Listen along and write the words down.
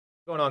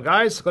What's going on,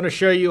 guys? I'm going to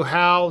show you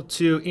how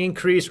to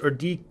increase or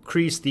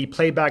decrease the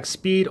playback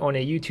speed on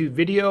a YouTube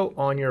video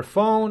on your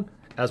phone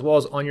as well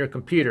as on your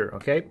computer.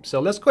 Okay, so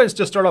let's go ahead and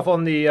just start off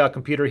on the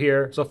computer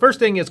here. So first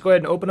thing is go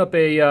ahead and open up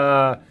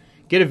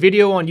get a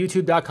video on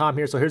youtube.com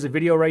here. So here's a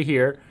video right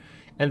here,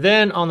 and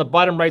then on the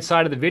bottom right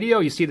side of the video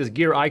you see this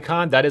gear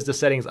icon. That is the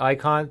settings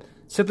icon.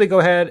 Simply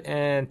go ahead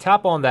and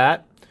tap on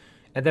that,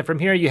 and then from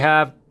here you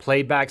have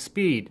playback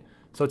speed.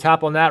 So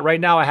tap on that. Right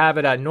now I have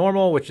it at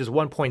normal, which is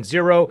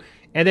 1.0.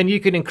 And then you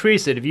can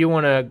increase it. If you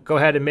want to go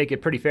ahead and make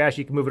it pretty fast,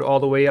 you can move it all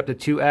the way up to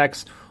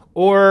 2x.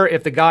 Or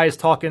if the guy is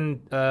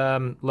talking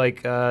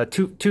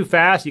too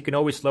fast, you can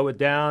always slow it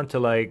down to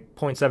like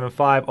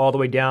 0.75 all the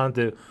way down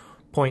to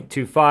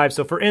 0.25.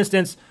 So for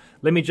instance,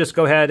 let me just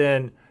go ahead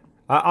and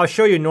I'll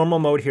show you normal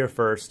mode here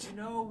first. You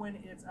know when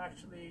it's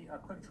actually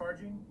quick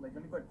charging? Like,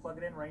 let me go ahead and plug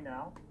it in right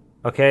now.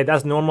 Okay,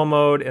 that's normal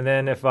mode. And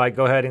then if I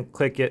go ahead and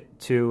click it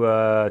to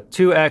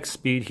 2x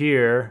speed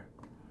here,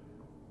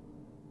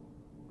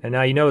 and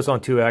now you know it's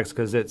on 2x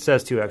because it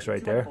says 2x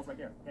right there. Right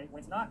there. Okay,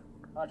 when it's not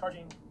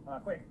charging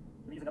quick,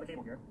 we use another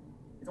cable here.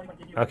 It's only going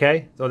to give you.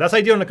 Okay, so that's how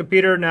you do it on the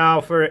computer.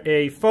 Now for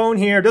a phone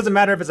here, it doesn't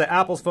matter if it's an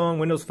Apple's phone,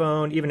 Windows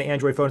phone, even an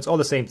Android phone, it's all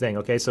the same thing.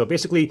 Okay, so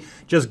basically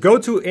just go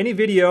to any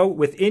video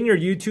within your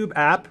YouTube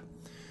app.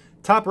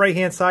 Top right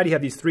hand side, you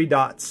have these three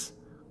dots.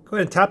 Go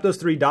ahead and tap those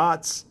three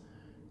dots,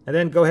 and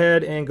then go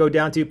ahead and go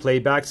down to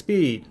playback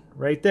speed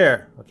right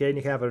there. Okay, and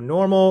you can have a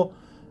normal,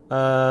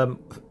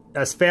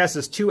 as fast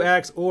as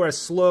 2x or as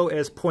slow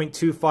as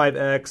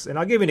 0.25x. And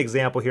I'll give you an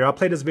example here. I'll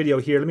play this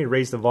video here. Let me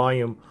raise the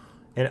volume,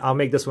 and I'll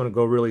make this one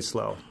go really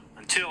slow.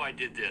 Until I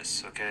did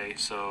this, okay?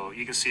 So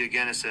you can see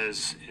again it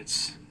says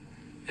it's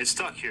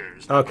stuck here.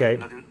 Okay.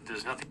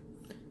 There's nothing.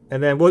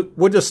 And then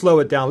we'll just slow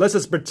it down. Let's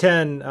just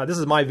pretend, this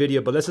is my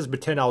video, but let's just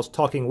pretend I was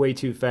talking way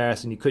too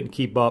fast and you couldn't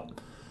keep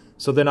up.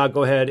 So then I'll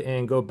go ahead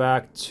and go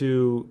back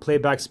to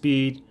playback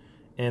speed,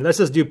 and let's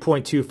just do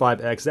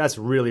 0.25x. That's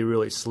really,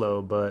 really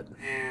slow, but...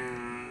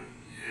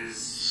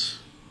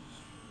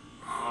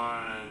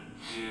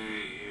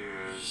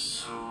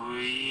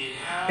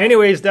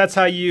 Anyways, that's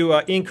how you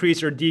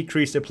increase or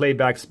decrease the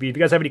playback speed. If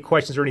you guys have any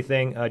questions or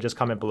anything, just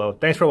comment below.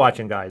 Thanks for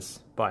watching,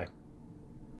 guys. Bye.